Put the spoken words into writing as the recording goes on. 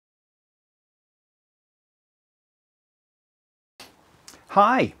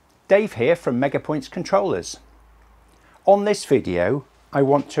Hi, Dave here from Megapoints Controllers. On this video I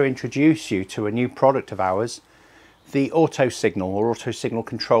want to introduce you to a new product of ours, the AutoSignal or AutoSignal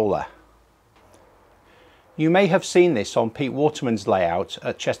controller. You may have seen this on Pete Waterman's layout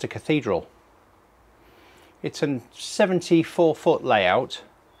at Chester Cathedral. It's a 74-foot layout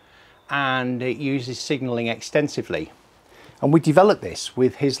and it uses signalling extensively, and we developed this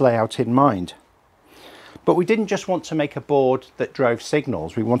with his layout in mind. But we didn't just want to make a board that drove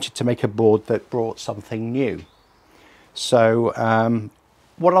signals, we wanted to make a board that brought something new. So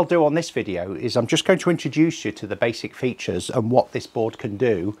what I'll do on this video is I'm just going to introduce you to the basic features and what this board can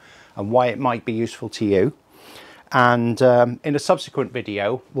do and why it might be useful to you. And in a subsequent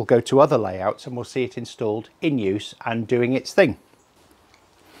video we'll go to other layouts and we'll see it installed in use and doing its thing.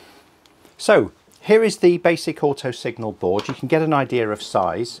 So here is the basic AutoSignal board. You can get an idea of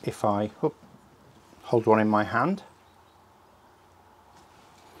size if I hold one in my hand.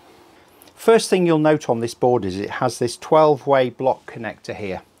 First thing you'll note on this board is it has this 12-way block connector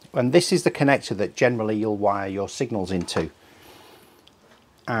here, and this is the connector that generally you'll wire your signals into,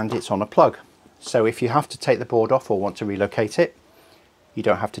 and it's on a plug. So if you have to take the board off or want to relocate it, you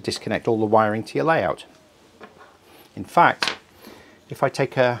don't have to disconnect all the wiring to your layout. In fact, if I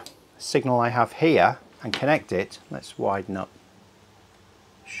take a signal I have here and connect it, let's widen up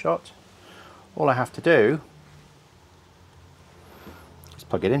shot. All I have to do is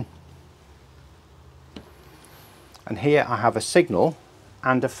plug it in. And here I have a signal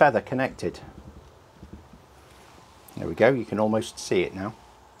and a feather connected. There we go, you can almost see it now.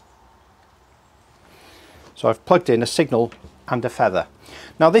 So I've plugged in a signal and a feather.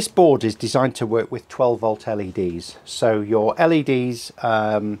 Now this board is designed to work with 12-volt LEDs. So your LEDs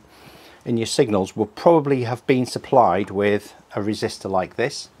in your signals will probably have been supplied with a resistor like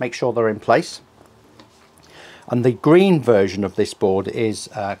this. Make sure they're in place. And the green version of this board is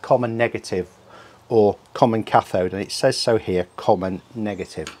common negative or common cathode, and it says so here, common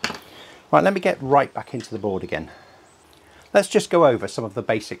negative. Right, let me get right back into the board again. Let's just go over some of the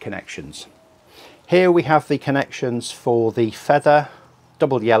basic connections. Here we have the connections for the feather,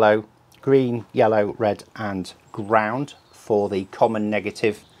 double yellow, green, yellow, red and ground for the common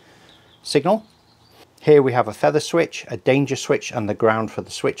negative signal. Here we have a feather switch, a danger switch and the ground for the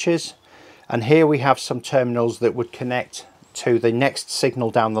switches. And here we have some terminals that would connect to the next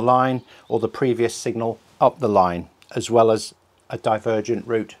signal down the line or the previous signal up the line, as well as a divergent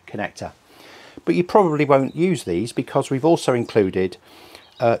route connector. But you probably won't use these because we've also included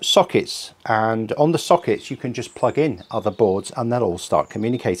sockets, and on the sockets you can just plug in other boards and they'll all start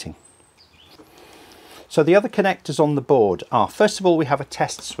communicating. So the other connectors on the board are, first of all, we have a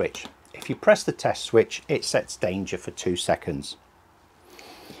test switch. If you press the test switch, it sets danger for 2 seconds.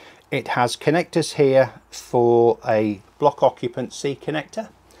 It has connectors here for a block occupancy connector,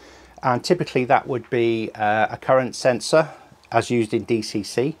 and typically that would be a current sensor as used in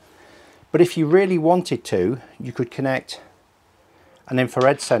DCC. But if you really wanted to, you could connect an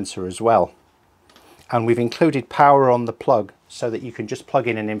infrared sensor as well. And we've included power on the plug so that you can just plug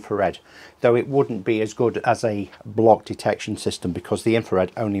in an infrared, though it wouldn't be as good as a block detection system because the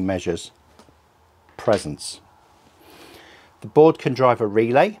infrared only measures presence. The board can drive a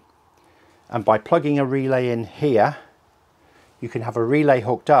relay, and by plugging a relay in here you can have a relay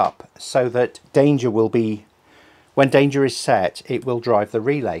hooked up so that danger will be, when danger is set, it will drive the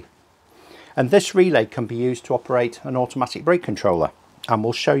relay. And this relay can be used to operate an automatic brake controller, and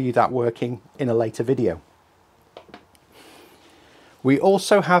we'll show you that working in a later video. We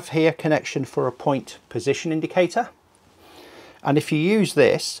also have here connection for a point position indicator, and if you use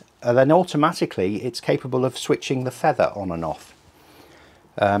this then automatically it's capable of switching the feather on and off.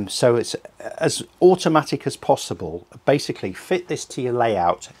 So it's as automatic as possible. Basically fit this to your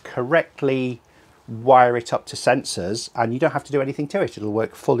layout, correctly wire it up to sensors, and you don't have to do anything to it. It'll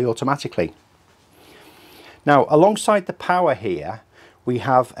work fully automatically. Now alongside the power here we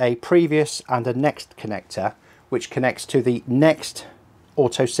have a previous and a next connector which connects to the next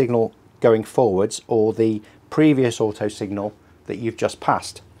AutoSignal going forwards or the previous AutoSignal that you've just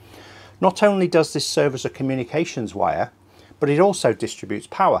passed. Not only does this serve as a communications wire, but it also distributes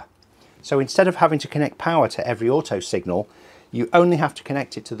power. So instead of having to connect power to every AutoSignal, you only have to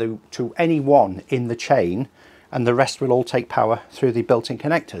connect it to any one in the chain, and the rest will all take power through the built-in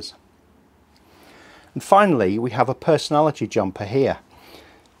connectors. And finally we have a personality jumper here.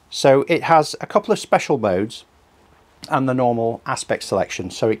 So it has a couple of special modes and the normal aspect selection.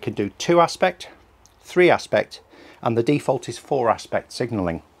 So it can do 2 aspect, 3 aspect, and the default is 4 aspect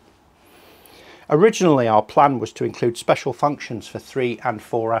signaling. Originally our plan was to include special functions for 3 and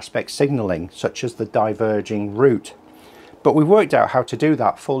 4 aspect signaling, such as the diverging route, But we worked out how to do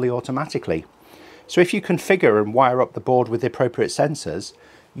that fully automatically. So if you configure and wire up the board with the appropriate sensors,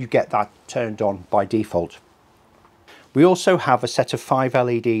 you get that turned on by default. We also have a set of 5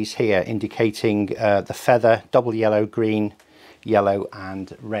 LEDs here indicating the feather, double yellow, green, yellow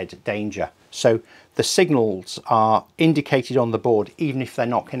and red danger. So the signals are indicated on the board even if they're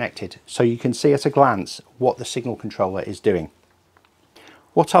not connected. So you can see at a glance what the signal controller is doing.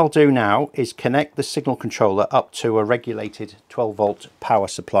 What I'll do now is connect the signal controller up to a regulated 12 volt power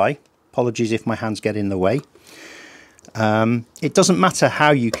supply. Apologies if my hands get in the way. It doesn't matter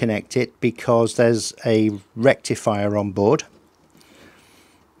how you connect it because there's a rectifier on board.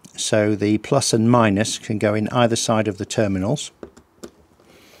 So the plus and minus can go in either side of the terminals.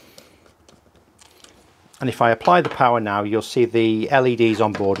 And if I apply the power now, you'll see the LEDs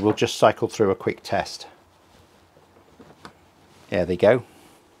on board will just cycle through a quick test. There they go.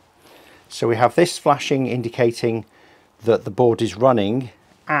 So we have this flashing indicating that the board is running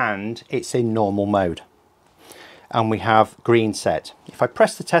and it's in normal mode. And we have green set. If I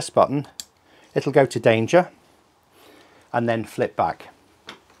press the test button, it'll go to danger and then flip back.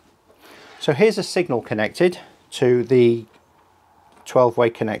 So here's a signal connected to the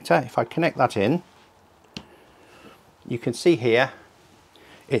 12-way connector. If I connect that in, you can see here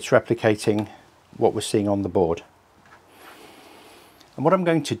it's replicating what we're seeing on the board. And what I'm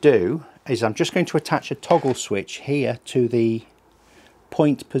going to do is I'm just going to attach a toggle switch here to the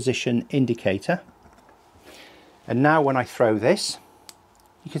point position indicator. And now when I throw this,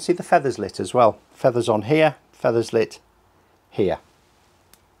 you can see the feathers lit as well. Feathers on here, feathers lit here.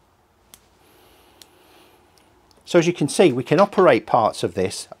 So as you can see, we can operate parts of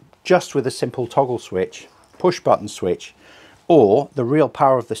this just with a simple toggle switch, push button switch, or the real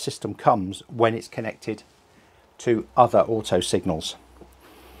power of the system comes when it's connected to other auto signals.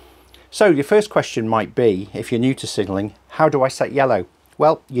 So your first question might be, if you're new to signaling, how do I set yellow?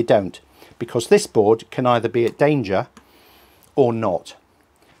 Well, you don't, because this board can either be at danger or not.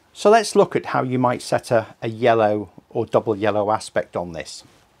 So let's look at how you might set a yellow or double yellow aspect on this.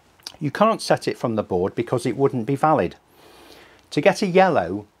 You can't set it from the board because it wouldn't be valid. To get a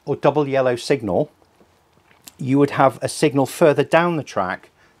yellow or double yellow signal, you would have a signal further down the track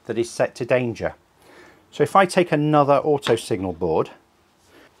that is set to danger. So if I take another auto signal board,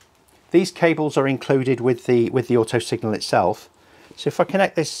 these cables are included with the auto signal itself. So if I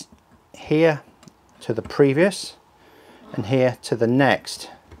connect this here to the previous and here to the next,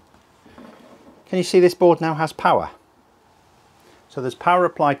 can you see this board now has power? So there's power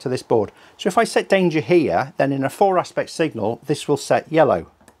applied to this board. So if I set danger here, then in a 4-aspect signal, this will set yellow.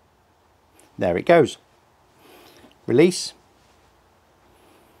 There it goes. Release.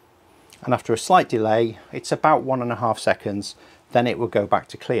 And after a slight delay, it's about 1.5 seconds, then it will go back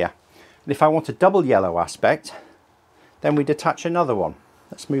to clear. And if I want a double yellow aspect, then we'd attach another one.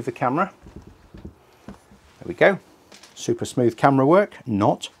 Let's move the camera. There we go. Super smooth camera work.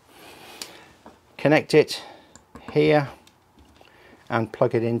 Not. Connect it here and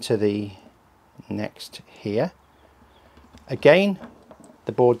plug it into the next here. Again,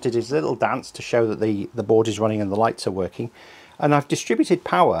 the board did its little dance to show that the board is running and the lights are working. And I've distributed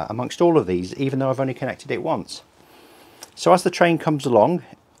power amongst all of these, even though I've only connected it once. So as the train comes along,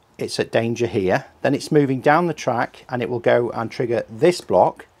 it's at danger here, then it's moving down the track and it will go and trigger this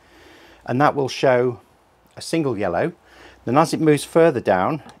block, and that will show a single yellow. Then as it moves further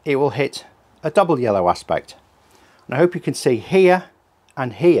down, it will hit a double yellow aspect. And I hope you can see here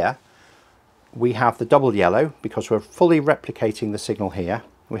and here we have the double yellow because we're fully replicating the signal here.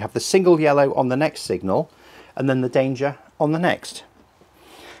 We have the single yellow on the next signal and then the danger on the next.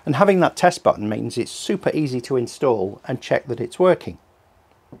 And having that test button means it's super easy to install and check that it's working.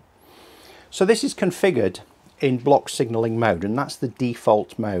 So this is configured in block signaling mode, and that's the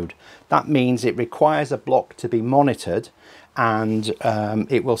default mode. That means it requires a block to be monitored and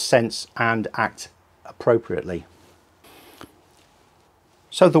it will sense and act appropriately.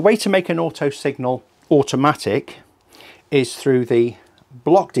 So the way to make an auto signal automatic is through the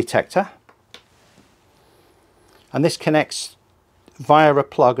block detector, and this connects via a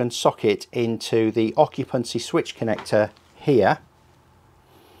plug and socket into the occupancy switch connector here,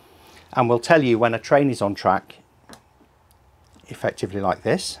 and will tell you when a train is on track, effectively like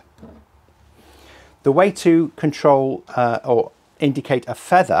this. The way to control or indicate a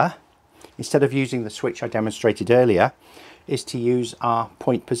feather, instead of using the switch I demonstrated earlier, is to use our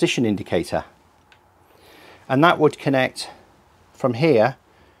point position indicator, and that would connect from here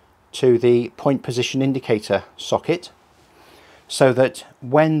to the point position indicator socket, so that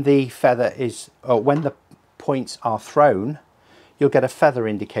when the feather is, or when the points are thrown, you'll get a feather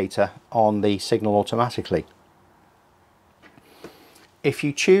indicator on the signal automatically. If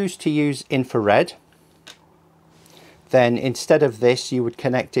you choose to use infrared, then instead of this you would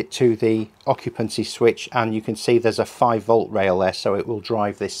connect it to the occupancy switch, and you can see there's a 5-volt rail there, so it will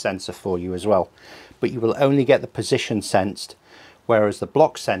drive this sensor for you as well. But you will only get the position sensed, whereas the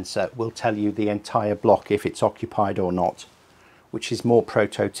block sensor will tell you the entire block if it's occupied or not, which is more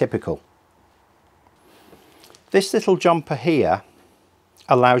prototypical. This little jumper here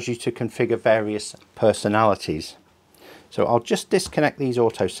allows you to configure various personalities. So I'll just disconnect these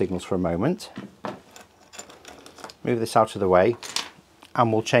auto signals for a moment, move this out of the way,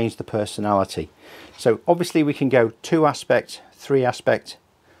 and we'll change the personality. So obviously we can go 2 aspect, 3 aspect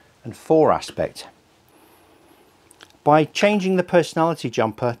and 4 aspect. By changing the personality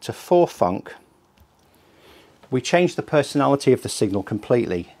jumper to 4 funk, we change the personality of the signal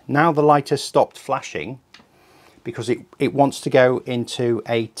completely. Now the light has stopped flashing because it wants to go into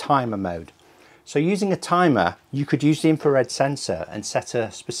a timer mode. So using a timer, you could use the infrared sensor and set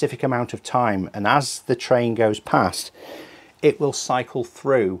a specific amount of time, and as the train goes past, it will cycle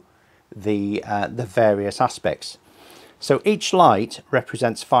through the various aspects. So each light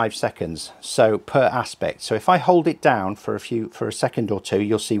represents 5 seconds, so per aspect. So if I hold it down for a second or two,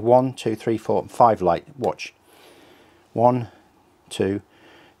 you'll see 1, 2, 3, 4, 5 light. Watch. 1, 2,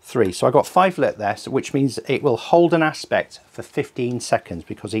 3. So I got 5 lit there, so which means it will hold an aspect for 15 seconds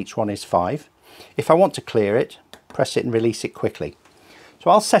because each one is 5. If I want to clear it, press it and release it quickly.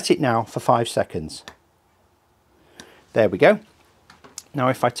 So I'll set it now for 5 seconds. There we go. Now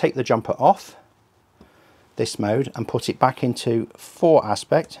if I take the jumper off this mode and put it back into 4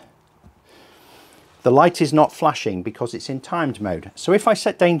 aspect, the light is not flashing because it's in timed mode. So if I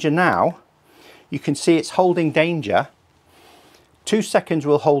set danger now, you can see it's holding danger. 2 seconds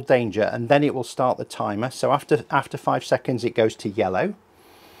will hold danger, and then it will start the timer. So after 5 seconds it goes to yellow,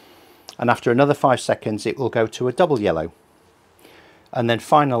 and after another 5 seconds it will go to a double yellow, and then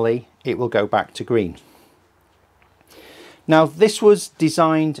finally it will go back to green. Now this was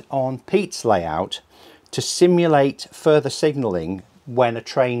designed on Pete's layout to simulate further signalling when a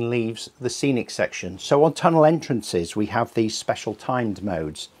train leaves the scenic section. So on tunnel entrances we have these special timed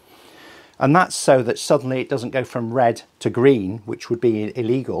modes, and that's so that suddenly it doesn't go from red to green, which would be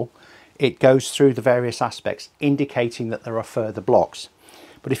illegal. It goes through the various aspects, indicating that there are further blocks.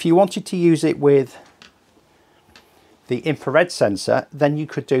 But if you wanted to use it with the infrared sensor, then you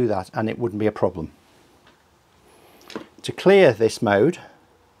could do that and it wouldn't be a problem. To clear this mode,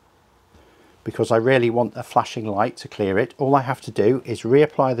 because I really want a flashing light to clear it, all I have to do is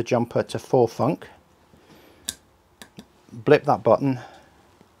reapply the jumper to 4 funk, blip that button,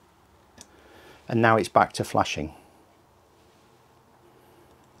 and now it's back to flashing.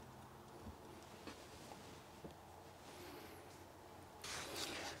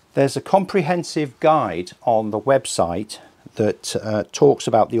 There's a comprehensive guide on the website that talks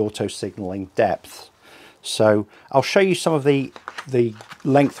about the auto signaling depth. So I'll show you some of the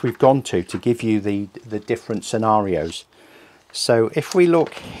length we've gone to give you the different scenarios. So if we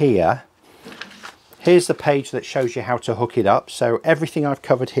look here, here's the page that shows you how to hook it up. So everything I've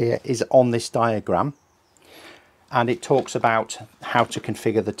covered here is on this diagram, and it talks about how to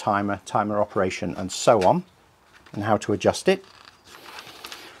configure the timer operation and so on, and how to adjust it.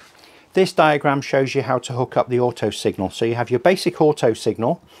 This diagram shows you how to hook up the auto signal. So you have your basic auto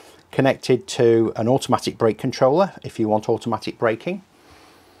signal connected to an automatic brake controller if you want automatic braking.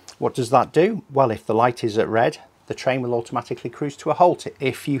 What does that do? Well, if the light is at red, the train will automatically cruise to a halt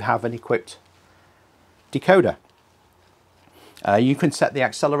if you have an equipped decoder. You can set the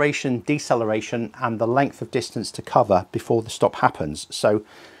acceleration, deceleration and the length of distance to cover before the stop happens. So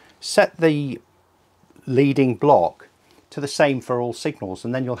set the leading block to the same for all signals,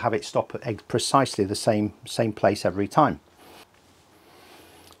 and then you'll have it stop at precisely the same place every time.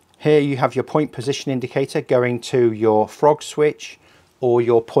 Here you have your point position indicator going to your frog switch or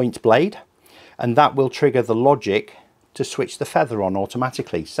your point blade, and that will trigger the logic to switch the feather on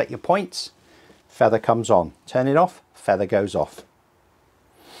automatically. Set your points, feather comes on. Turn it off, feather goes off.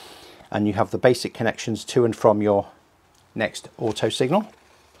 And you have the basic connections to and from your next auto signal.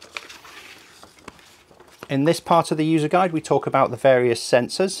 In this part of the user guide, we talk about the various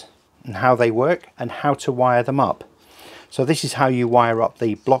sensors and how they work and how to wire them up. So this is how you wire up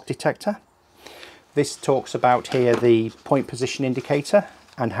the block detector. This talks about here the point position indicator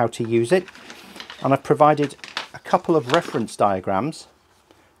and how to use it. And I've provided a couple of reference diagrams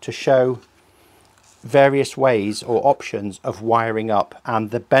to show various ways or options of wiring up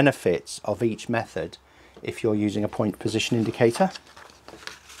and the benefits of each method if you're using a point position indicator.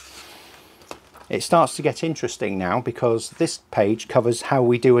 It starts to get interesting now because this page covers how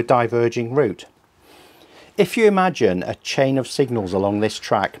we do a diverging route. If you imagine a chain of signals along this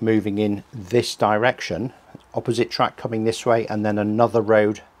track moving in this direction, opposite track coming this way and then another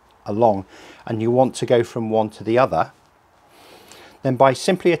road along, and you want to go from one to the other, then by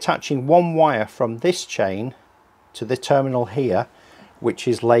simply attaching one wire from this chain to the terminal here, which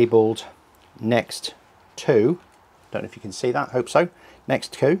is labelled next to, don't know if you can see that, hope so,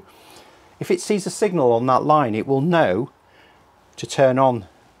 next to, if it sees a signal on that line, it will know to turn on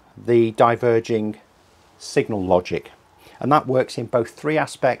the diverging signal logic, and that works in both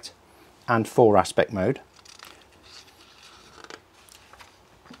 3-aspect and 4-aspect mode.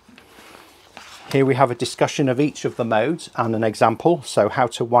 Here we have a discussion of each of the modes and an example, so how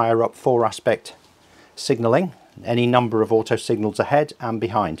to wire up 4-aspect signalling, any number of auto signals ahead and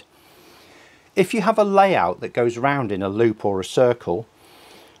behind. If you have a layout that goes round in a loop or a circle,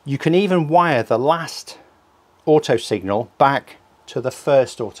 you can even wire the last auto signal back to the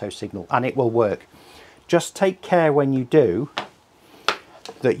first auto signal and it will work. Just take care when you do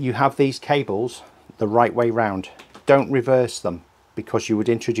that you have these cables the right way round. Don't reverse them, because you would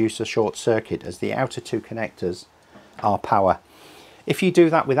introduce a short circuit, as the outer two connectors are power. If you do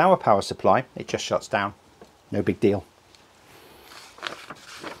that with our power supply, it just shuts down. No big deal.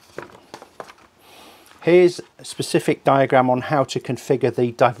 Here's a specific diagram on how to configure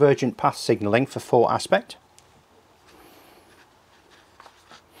the divergent path signaling for 4-aspect.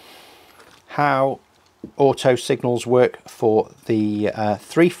 How auto signals work for the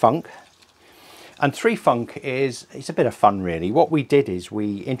 3-func. And 3-func is a bit of fun really. What we did is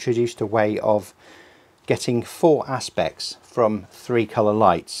we introduced a way of getting 4 aspects from 3 colour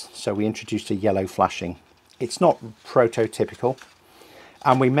lights. So we introduced a yellow flashing. It's not prototypical,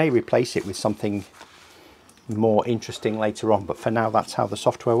 and we may replace it with something more interesting later on, but for now that's how the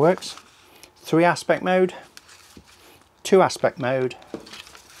software works. 3-aspect mode, 2-aspect mode.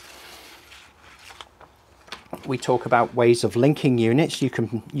 We talk about ways of linking units. You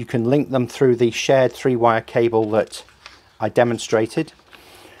can link them through the shared 3-wire cable that I demonstrated,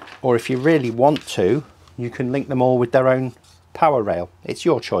 or if you really want to, you can link them all with their own power rail. It's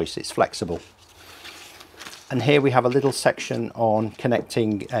your choice, it's flexible. And here we have a little section on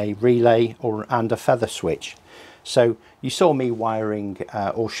connecting a relay and a feather switch. So you saw me wiring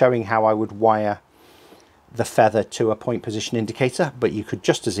or showing how I would wire the feather to a point position indicator, but you could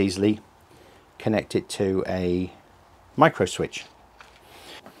just as easily connect it to a micro switch.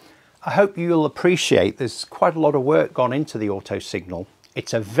 I hope you'll appreciate there's quite a lot of work gone into the AutoSignal.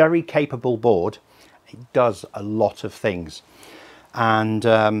 It's a very capable board. It does a lot of things. And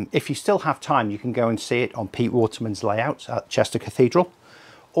if you still have time, you can go and see it on Pete Waterman's layouts at Chester Cathedral,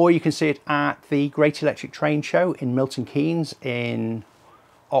 or you can see it at the Great Electric Train Show in Milton Keynes in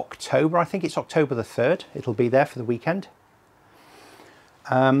October. I think it's October the 3rd. It'll be there for the weekend.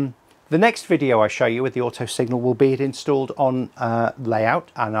 The next video I show you with the AutoSignal will be it installed on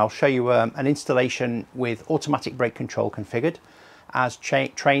layout, and I'll show you an installation with automatic brake control configured, as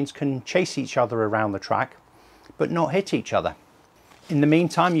trains can chase each other around the track but not hit each other. In the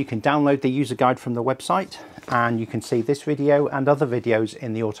meantime, you can download the user guide from the website, and you can see this video and other videos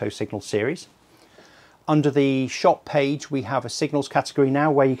in the AutoSignal series. Under the shop page we have a signals category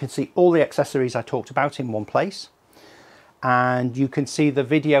now where you can see all the accessories I talked about in one place. And you can see the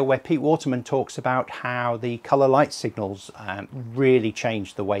video where Pete Waterman talks about how the colour light signals really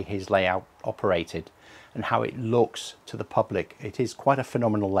changed the way his layout operated and how it looks to the public. It is quite a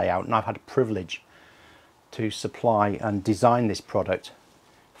phenomenal layout, and I've had a privilege to supply and design this product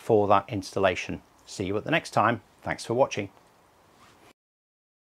for that installation. See you at the next time. Thanks for watching.